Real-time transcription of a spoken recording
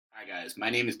Hi, guys. My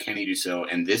name is Kenny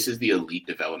Dussault, and this is the Elite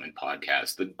Development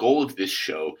Podcast. The goal of this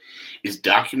show is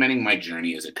documenting my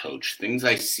journey as a coach, things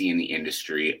I see in the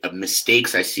industry,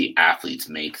 mistakes I see athletes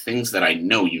make, things that I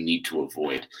know you need to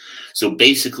avoid. So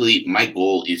basically, my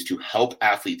goal is to help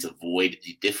athletes avoid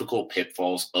the difficult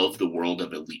pitfalls of the world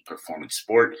of elite performance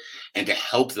sport and to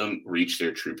help them reach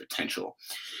their true potential.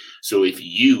 So if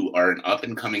you are an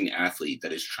up-and-coming athlete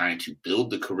that is trying to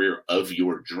build the career of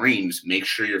your dreams, make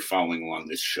sure you're following along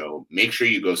this show. Make sure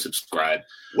you go subscribe.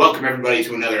 Welcome, everybody,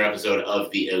 to another episode of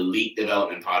the Elite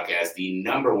Development Podcast, the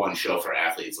number one show for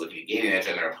athletes looking to gain an edge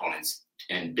on their opponents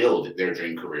and build their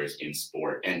dream careers in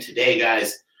sport. And today,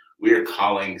 guys, we're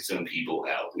calling some people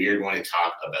out. We are going to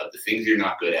talk about the things you're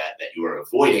not good at that you are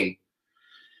avoiding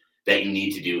that you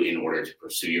need to do in order to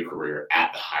pursue your career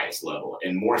at the highest level.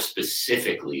 And more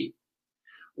specifically,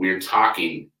 we're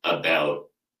talking about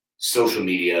social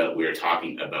media. We're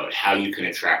talking about how you can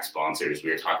attract sponsors.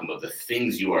 We're talking about the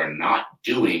things you are not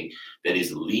doing that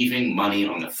is leaving money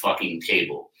on the fucking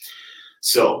table.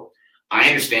 So I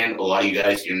understand a lot of you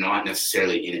guys, you're not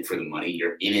necessarily in it for the money.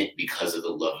 You're in it because of the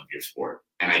love of your sport.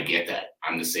 And I get that.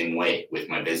 I'm the same way with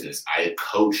my business. I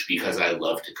coach because I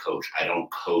love to coach. I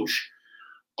don't coach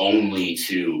only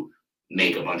to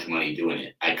make a bunch of money doing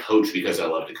it. I coach because I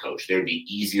love to coach. There'd be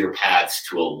easier paths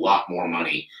to a lot more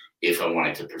money if I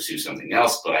wanted to pursue something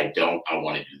else, but I don't. I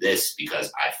want to do this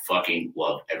because I fucking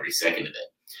love every second of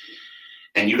it.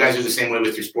 And you guys are the same way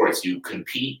with your sports. You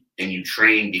compete and you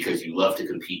train because you love to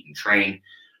compete and train.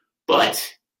 But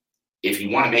if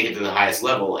you want to make it to the highest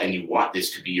level and you want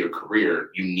this to be your career,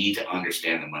 you need to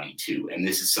understand the money too. And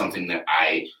this is something that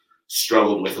I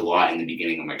struggled with a lot in the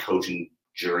beginning of my coaching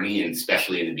journey, and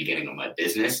especially in the beginning of my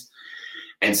business,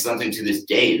 and something to this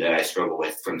day that I struggle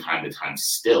with from time to time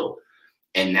still.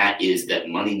 And that is that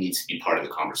money needs to be part of the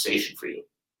conversation for you.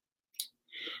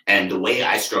 And the way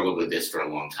I struggled with this for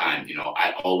a long time,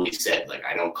 I always said, like,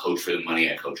 I don't coach for the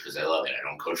money, I coach because I love it. I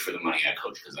don't coach for the money, I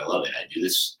coach because I love it. I do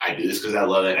this because I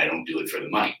love it. I don't do it for the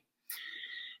money.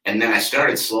 And then I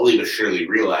started slowly but surely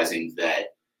realizing that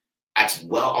that's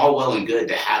all well and good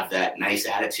to have that nice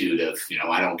attitude of,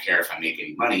 I don't care if I make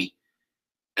any money,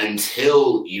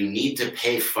 until you need to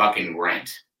pay fucking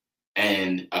rent.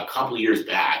 And a couple years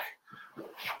back,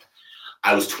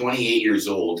 I was 28 years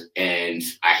old and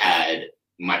I had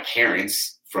my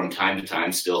parents from time to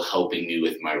time still helping me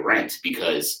with my rent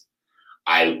because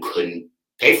I couldn't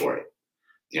pay for it.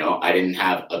 I didn't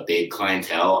have a big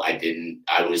clientele. I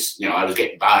was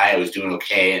getting by, I was doing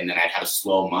okay. And then I'd have a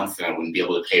slow month and I wouldn't be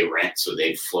able to pay rent. So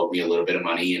they'd float me a little bit of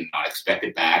money and not expect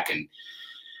it back. And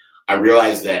I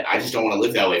realized that I just don't want to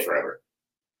live that way forever.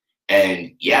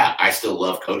 And yeah, I still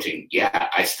love coaching. Yeah,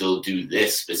 I still do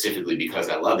this specifically because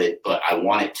I love it, but I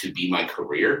want it to be my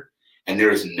career. And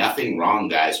there is nothing wrong,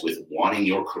 guys, with wanting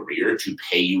your career to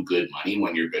pay you good money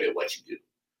when you're good at what you do.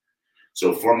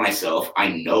 So for myself, I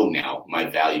know now my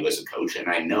value as a coach, and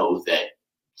I know that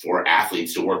for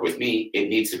athletes to work with me, it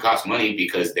needs to cost money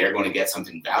because they're going to get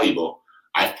something valuable.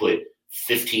 I've put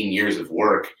 15 years of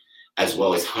work as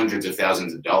well as hundreds of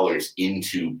thousands of dollars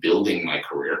into building my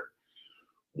career.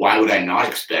 Why would I not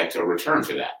expect a return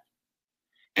for that?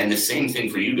 And the same thing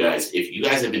for you guys. If you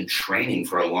guys have been training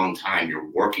for a long time,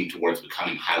 you're working towards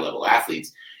becoming high-level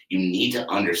athletes, you need to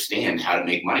understand how to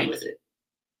make money with it.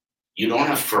 You don't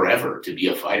have forever to be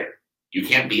a fighter. You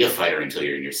can't be a fighter until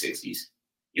you're in your 60s.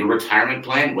 Your retirement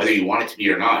plan, whether you want it to be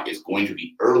or not, is going to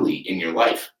be early in your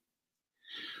life.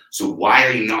 So why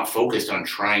are you not focused on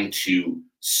trying to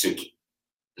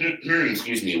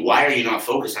why are you not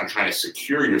focused on trying to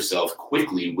secure yourself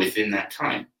quickly within that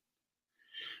time?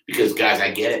 Because, guys,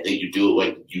 I get it that you do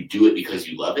it because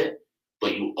you love it,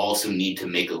 but you also need to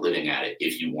make a living at it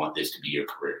if you want this to be your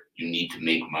career. You need to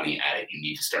make money at it. You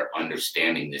need to start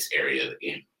understanding this area of the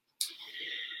game.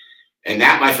 And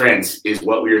that, my friends, is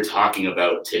what we are talking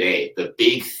about today. The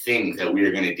big thing that we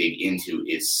are going to dig into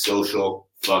is social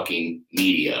fucking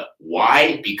media.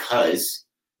 Why? Because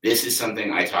this is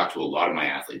something I talk to a lot of my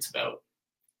athletes about,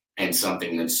 and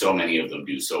something that so many of them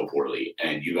do so poorly.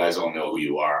 And you guys all know who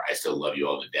you are. I still love you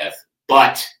all to death.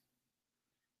 But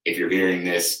if you're hearing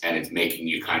this and it's making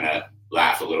you kind of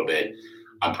laugh a little bit,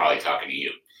 I'm probably talking to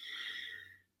you.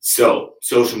 So,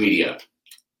 social media,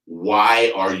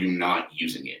 why are you not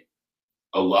using it?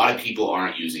 A lot of people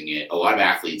aren't using it. A lot of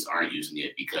athletes aren't using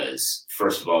it because,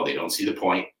 first of all, they don't see the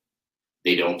point.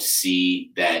 They don't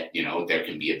see that, there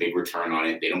can be a big return on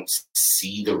it. They don't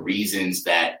see the reasons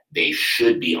that they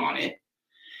should be on it.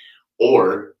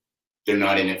 Or they're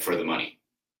not in it for the money.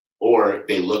 Or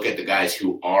they look at the guys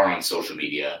who are on social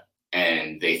media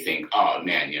and they think, oh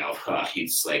man,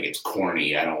 he's like, it's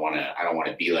corny. I don't want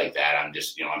to be like that. I'm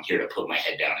just, I'm here to put my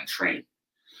head down and train.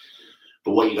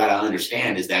 But what you got to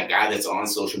understand is that guy that's on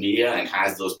social media and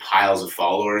has those piles of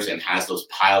followers and has those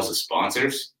piles of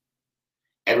sponsors,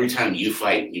 every time you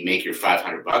fight, you make your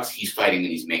 $500, he's fighting and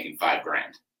he's making $5,000.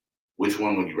 Which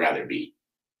one would you rather be?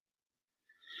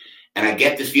 And I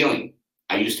get this feeling.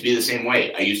 I used to be the same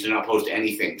way. I used to not post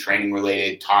anything training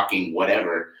related, talking,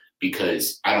 whatever,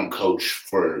 because I don't coach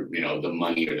for, the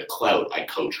money or the clout. I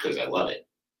coach because I love it.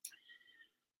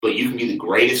 But you can be the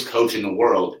greatest coach in the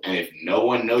world, and if no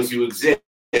one knows you exist,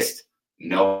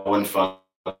 no one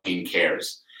fucking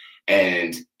cares.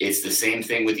 And it's the same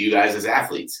thing with you guys as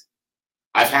athletes.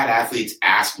 I've had athletes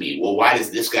ask me, well, why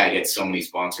does this guy get so many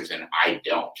sponsors and I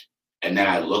don't? And then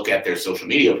I look at their social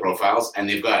media profiles, and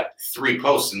they've got 3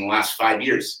 posts in the last 5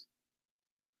 years.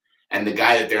 And the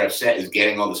guy that they're upset is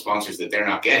getting all the sponsors that they're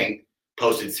not getting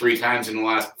posted 3 times in the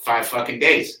last 5 fucking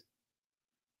days.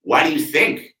 Why do you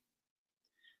think?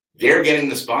 They're getting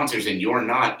the sponsors and you're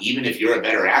not, even if you're a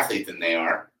better athlete than they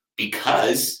are,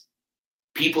 because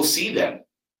people see them.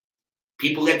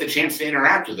 People get the chance to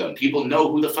interact with them. People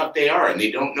know who the fuck they are, and they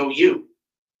don't know you.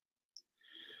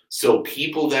 So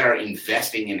people that are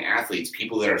investing in athletes,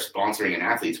 people that are sponsoring in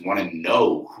athletes want to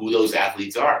know who those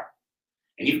athletes are.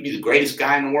 And you can be the greatest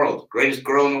guy in the world, greatest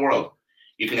girl in the world.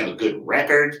 You can have a good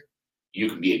record. You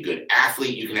can be a good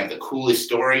athlete. You can have the coolest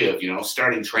story of,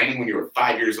 starting training when you were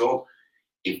 5 years old.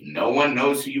 If no one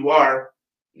knows who you are,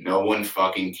 no one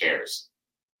fucking cares.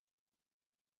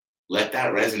 Let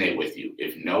that resonate with you.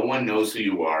 If no one knows who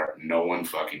you are, no one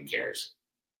fucking cares.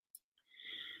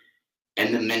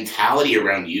 And the mentality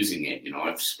around using it,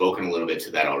 I've spoken a little bit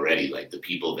to that already. Like the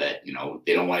people that,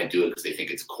 they don't want to do it because they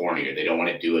think it's corny, or they don't want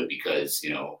to do it because,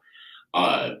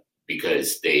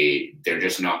 because they're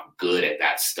just not good at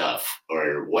that stuff,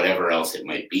 or whatever else it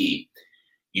might be.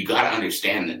 You got to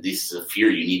understand that this is a fear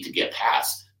you need to get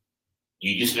past.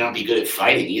 You used to not be good at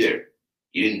fighting either.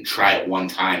 You didn't try it one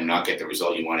time, not get the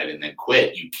result you wanted, and then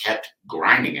quit. You kept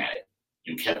grinding at it.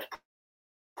 You kept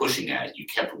pushing at it. You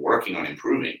kept working on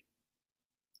improving.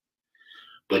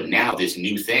 But now this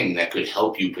new thing that could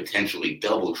help you potentially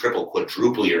double, triple,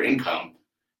 quadruple your income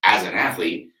as an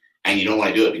athlete, and you don't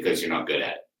want to do it because you're not good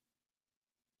at it.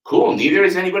 Cool, neither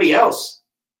is anybody else.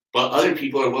 But other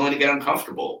people are willing to get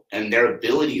uncomfortable, and their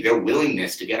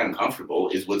willingness to get uncomfortable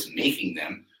is what's making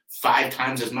them 5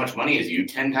 times as much money as you,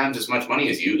 10 times as much money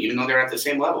as you, even though they're at the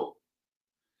same level.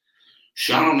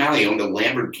 Sean O'Malley owned a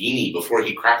Lamborghini before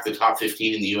he cracked the top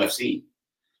 15 in the UFC.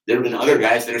 There have been other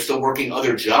guys that are still working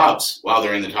other jobs while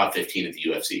they're in the top 15 at the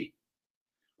UFC.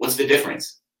 What's the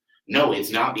difference? No,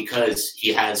 it's not because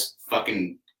he has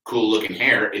fucking cool looking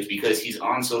hair. It's because he's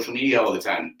on social media all the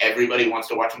time. Everybody wants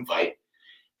to watch him fight.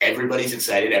 Everybody's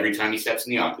excited every time he steps in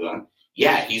the octagon.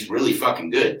 Yeah, he's really fucking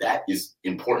good. That is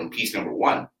important piece number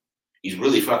 1. He's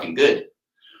really fucking good.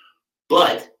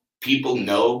 But people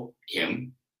know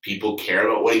him. People care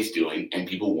about what he's doing, and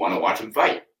people want to watch him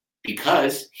fight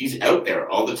because he's out there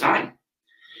all the time.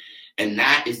 And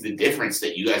that is the difference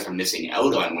that you guys are missing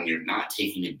out on when you're not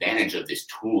taking advantage of this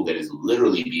tool that is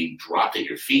literally being dropped at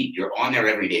your feet. You're on there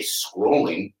every day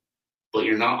scrolling, but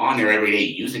you're not on there every day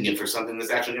using it for something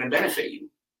that's actually going to benefit you.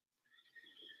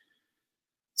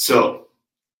 So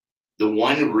the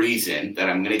one reason that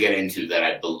I'm going to get into that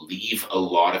I believe a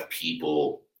lot of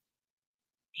people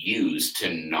use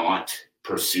to not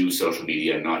pursue social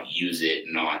media, not use it,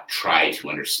 not try to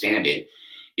understand it,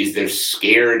 is they're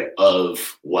scared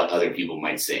of what other people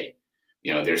might say.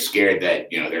 They're scared that,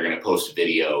 they're going to post a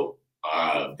video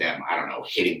of them,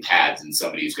 hitting pads, and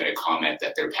somebody's going to comment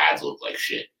that their pads look like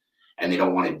shit, and they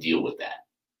don't want to deal with that.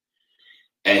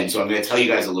 And so I'm going to tell you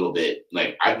guys a little bit,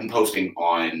 like I've been posting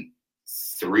on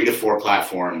 3 to 4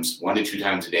 platforms, 1 to 2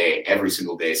 times a day, every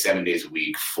single day, 7 days a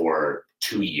week for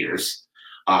 2 years.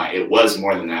 It was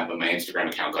more than that, but my Instagram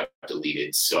account got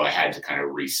deleted, so I had to kind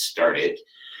of restart it.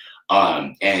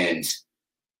 And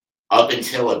up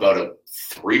until about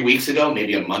 3 weeks ago,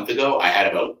 maybe a month ago, I had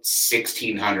about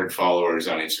 1,600 followers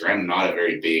on Instagram, not a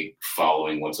very big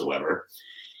following whatsoever.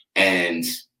 And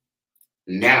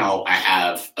now I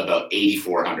have about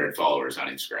 8,400 followers on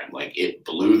Instagram. Like, it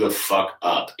blew the fuck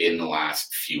up in the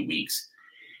last few weeks.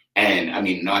 And I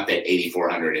mean, not that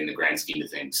 8,400 in the grand scheme of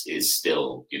things is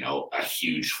still, a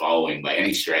huge following by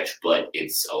any stretch, but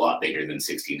it's a lot bigger than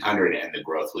 1,600, and the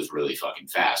growth was really fucking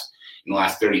fast. In the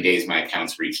last 30 days, my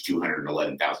accounts reached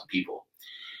 211,000 people.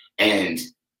 And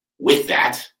with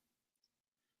that,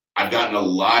 I've gotten a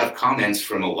lot of comments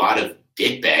from a lot of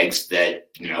dickbags that,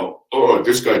 oh,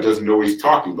 this guy doesn't know what he's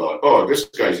talking about. Oh, this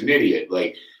guy's an idiot.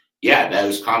 Like, yeah,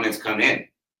 those comments come in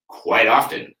quite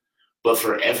often. But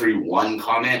for every one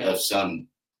comment of some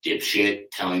dipshit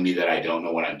telling me that I don't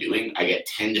know what I'm doing, I get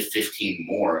 10 to 15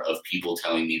 more of people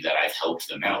telling me that I've helped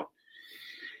them out.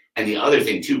 And the other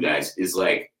thing too, guys, is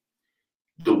like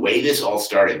the way this all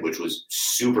started, which was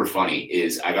super funny,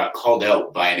 is I got called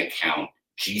out by an account,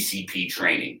 GCP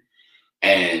Training.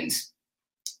 And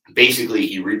basically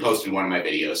he reposted one of my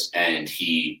videos and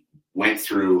he went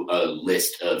through a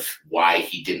list of why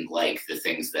he didn't like the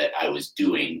things that I was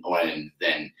doing, and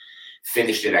then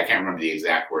finished it, I can't remember the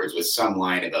exact words, with some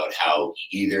line about how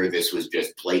either this was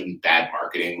just blatant bad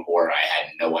marketing or I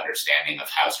had no understanding of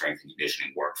how strength and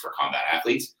conditioning worked for combat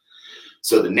athletes.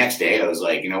 So the next day I was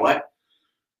like, you know what?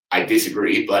 I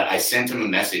disagree, but I sent him a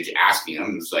message asking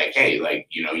him, it was like, hey, like,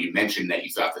 you know, you mentioned that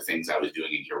you thought the things I was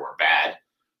doing in here were bad.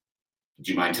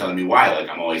 Do you mind telling me why? Like,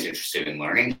 I'm always interested in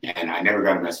learning. And I never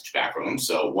got a message back from him.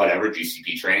 So whatever,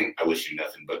 GCP Training, I wish you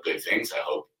nothing but good things. I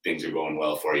hope things are going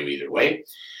well for you either way.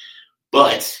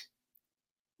 But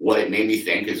what it made me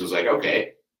think is, was like,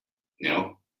 okay, you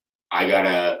know, I got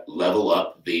to level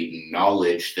up the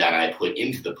knowledge that I put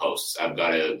into the posts. I've got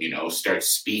to, you know, start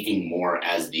speaking more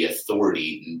as the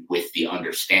authority with the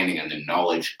understanding and the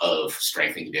knowledge of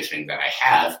strength and conditioning that I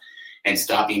have, and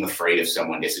stop being afraid of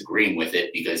someone disagreeing with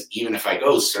it, because even if I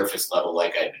go surface level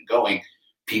like I've been going,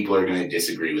 people are going to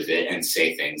disagree with it and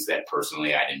say things that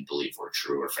personally I didn't believe were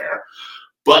true or fair.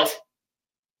 But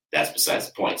that's besides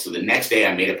the point. So the next day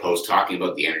I made a post talking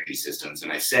about the energy systems.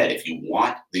 And I said, if you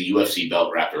want the UFC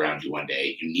belt wrapped around you one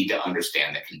day, you need to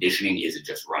understand that conditioning isn't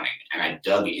just running. And I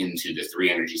dug into the 3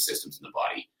 energy systems in the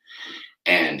body.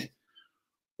 And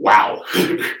wow,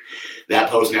 that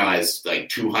post now has like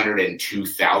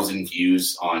 202,000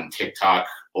 views on TikTok,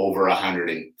 over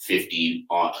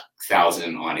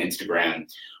 150,000 on Instagram.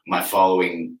 My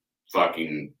following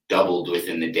fucking doubled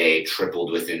within the day,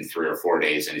 tripled within 3 or 4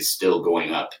 days, and is still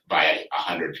going up by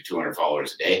 100 to 200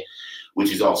 followers a day, which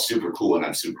is all super cool, and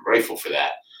I'm super grateful for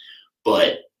that.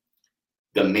 But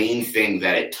the main thing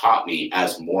that it taught me,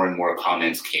 as more and more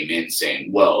comments came in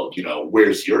saying, well, you know,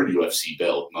 where's your UFC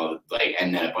belt? Like,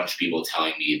 and then a bunch of people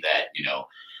telling me that, you know,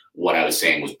 what I was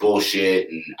saying was bullshit.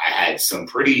 And I had some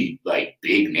pretty like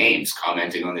big names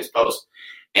commenting on this post,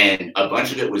 and a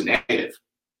bunch of it was negative.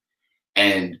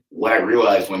 And what I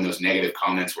realized when those negative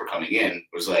comments were coming in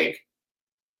was like,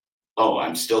 oh,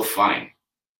 I'm still fine.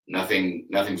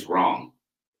 Nothing's wrong.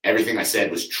 Everything I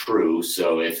said was true.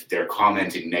 So if they're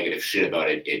commenting negative shit about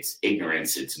it, it's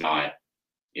ignorance. It's not,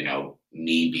 you know,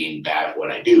 me being bad at what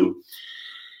I do.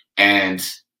 And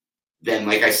then,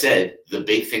 like I said, the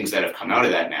big things that have come out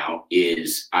of that now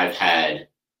is I've had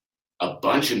a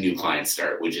bunch of new clients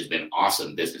start, which has been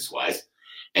awesome business-wise.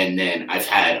 And then I've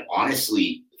had,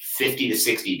 honestly, 50 to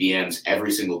 60 DMs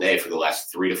every single day for the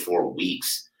last 3 to 4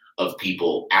 weeks of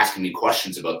people asking me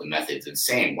questions about the methods and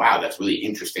saying, wow, that's really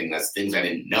interesting. That's things I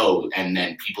didn't know. And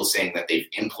then people saying that they've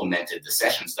implemented the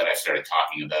sessions that I started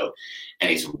talking about,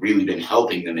 and it's really been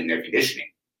helping them in their conditioning.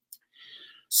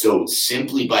 So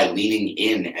simply by leaning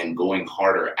in and going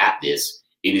harder at this,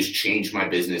 it has changed my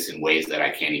business in ways that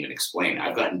I can't even explain.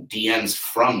 I've gotten DMs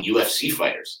from UFC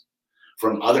fighters,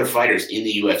 from other fighters in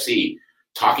the UFC,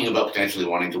 talking about potentially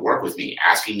wanting to work with me,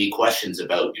 asking me questions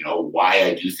about, you know, why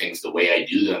I do things the way I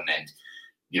do them, and,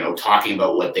 you know, talking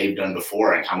about what they've done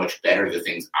before and how much better the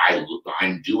things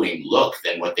I'm doing look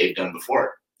than what they've done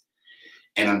before.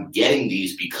 And I'm getting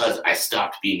these because I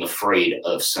stopped being afraid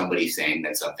of somebody saying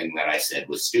that something that I said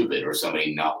was stupid, or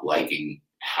somebody not liking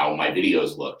how my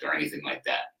videos looked or anything like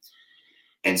that.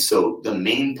 And so the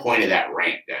main point of that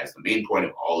rant, guys, the main point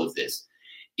of all of this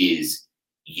is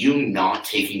you not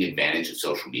taking advantage of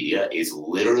social media is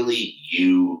literally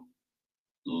you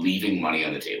leaving money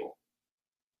on the table.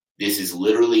 This is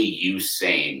literally you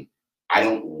saying, I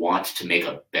don't want to make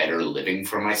a better living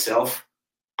for myself.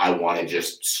 I want to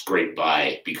just scrape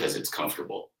by because it's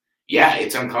comfortable. Yeah,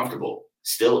 it's uncomfortable.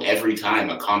 Still, every time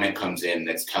a comment comes in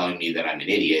that's telling me that I'm an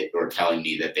idiot, or telling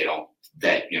me that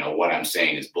you know, what I'm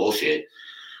saying is bullshit.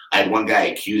 I had one guy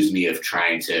accuse me of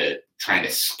trying to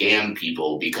scam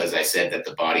people because I said that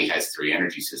the body has 3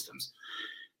 energy systems.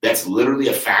 That's literally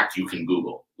a fact you can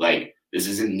Google. Like, this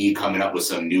isn't me coming up with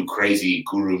some new crazy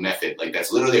guru method. Like,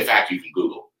 that's literally a fact you can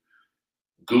Google.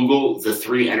 Google the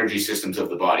 3 energy systems of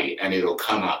the body and it'll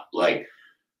come up. Like,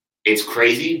 it's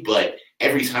crazy, but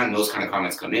every time those kind of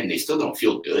comments come in, they still don't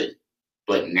feel good.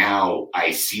 But now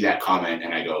I see that comment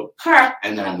and I go, ha,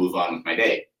 and then I move on with my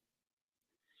day.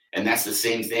 And that's the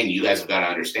same thing you guys have got to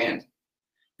understand.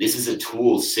 This is a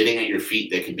tool sitting at your feet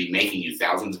that can be making you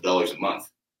thousands of dollars a month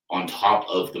on top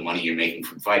of the money you're making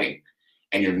from fighting.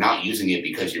 And you're not using it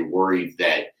because you're worried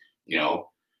that, you know,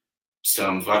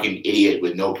 some fucking idiot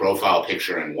with no profile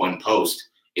picture and one post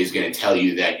is going to tell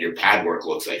you that your pad work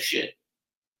looks like shit.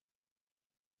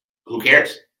 Who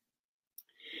cares?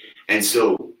 And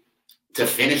so to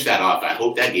finish that off, I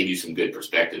hope that gave you some good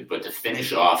perspective. But to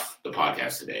finish off the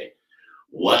podcast today,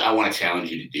 what I want to challenge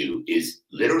you to do is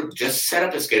literally just set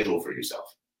up a schedule for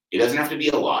yourself. It doesn't have to be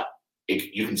a lot.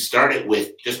 You can start it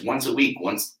with just once a week,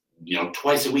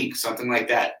 twice a week, something like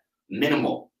that,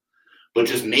 minimal. But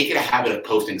just make it a habit of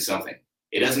posting something.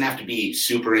 It doesn't have to be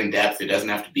super in depth. It doesn't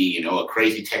have to be, a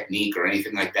crazy technique or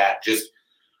anything like that. Just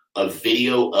a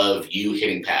video of you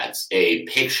hitting pads, a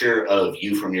picture of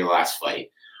you from your last fight,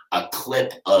 a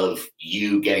clip of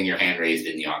you getting your hand raised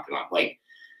in the octagon. Like,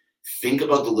 think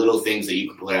about the little things that you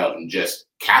can put out, and just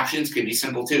captions can be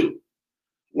simple too.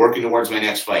 Working towards my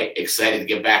next fight, excited to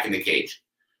get back in the cage.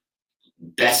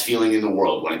 Best feeling in the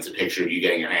world when it's a picture of you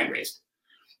getting your hand raised.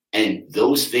 And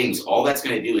those things, all that's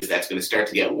going to do is that's going to start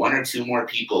to get one or two more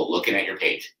people looking at your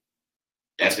page.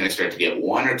 That's going to start to get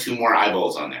one or two more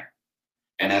eyeballs on there.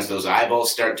 And as those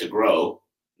eyeballs start to grow,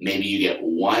 maybe you get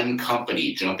one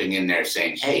company jumping in there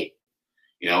saying, hey,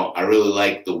 I really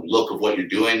like the look of what you're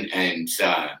doing, and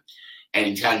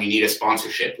anytime you need a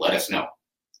sponsorship, let us know.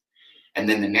 And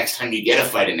then the next time you get a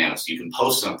fight announced, you can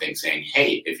post something saying,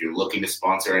 hey, if you're looking to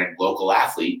sponsor a local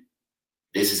athlete,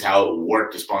 this is how it would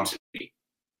work to sponsor me.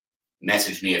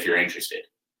 Message me if you're interested.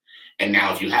 And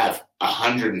now if you have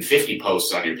 150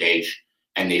 posts on your page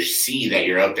and they see that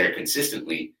you're out there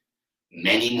consistently,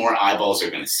 many more eyeballs are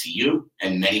going to see you,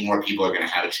 and many more people are going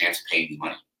to have a chance of paying you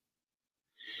money.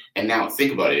 And now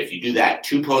think about it. If you do that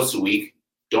 2 posts a week,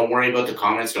 don't worry about the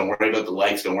comments, don't worry about the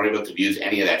likes, don't worry about the views,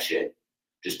 any of that shit.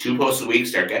 Just 2 posts a week,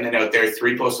 start getting it out there.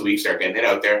 3 posts a week, start getting it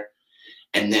out there.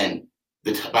 And then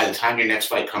by the time your next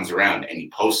fight comes around and you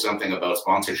post something about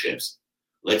sponsorships,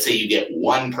 let's say you get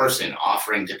one person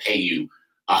offering to pay you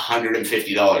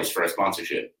 $150 for a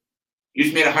sponsorship. You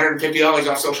just made $150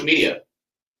 off social media.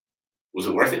 Was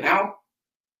it worth it now?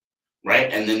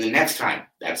 Right? And then the next time,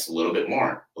 that's a little bit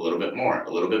more, a little bit more,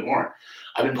 a little bit more.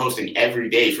 I've been posting every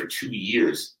day for 2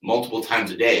 years, multiple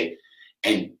times a day.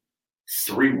 And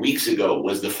 3 weeks ago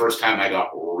was the first time I got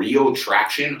real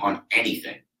traction on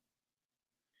anything.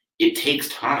 It takes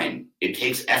time. It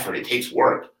takes effort. It takes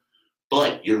work.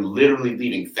 But you're literally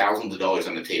leaving thousands of dollars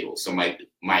on the table. So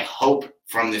my hope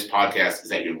from this podcast is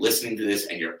that you're listening to this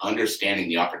and you're understanding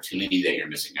the opportunity that you're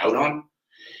missing out on.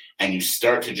 And you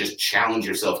start to just challenge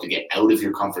yourself to get out of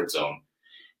your comfort zone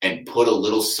and put a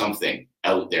little something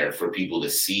out there for people to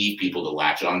see, people to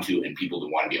latch onto, and people to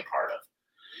want to be a part of.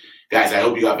 Guys, I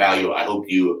hope you got value. I hope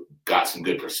you got some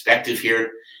good perspective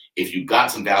here. If you got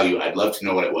some value, I'd love to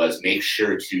know what it was. Make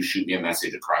sure to shoot me a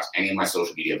message across any of my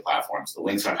social media platforms. The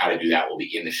links on how to do that will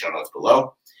be in the show notes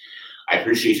below. I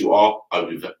appreciate you all. I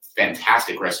hope you have a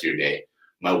fantastic rest of your day.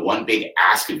 My one big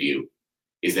ask of you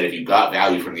is that if you got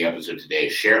value from the episode today,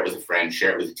 share it with a friend,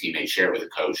 share it with a teammate, share it with a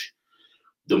coach.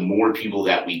 The more people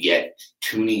that we get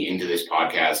tuning into this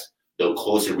podcast, the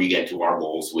closer we get to our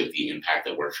goals with the impact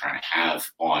that we're trying to have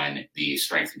on the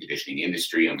strength and conditioning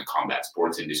industry, on the combat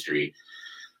sports industry.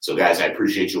 So guys, I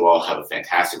appreciate you all. Have a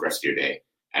fantastic rest of your day,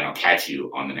 and I'll catch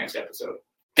you on the next episode.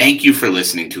 Thank you for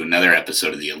listening to another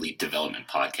episode of the Elite Development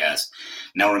Podcast.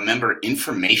 Now remember,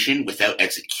 information without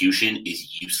execution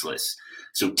is useless.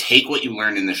 So take what you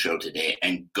learned in the show today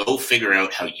and go figure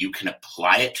out how you can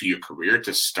apply it to your career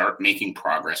to start making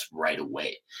progress right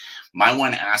away. My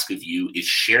one ask of you is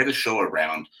share the show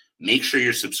around. Make sure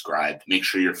you're subscribed. Make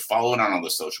sure you're following on all the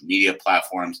social media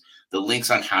platforms. The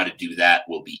links on how to do that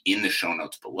will be in the show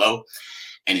notes below.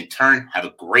 And in turn, have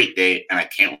a great day, and I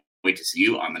can't wait to see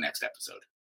you on the next episode.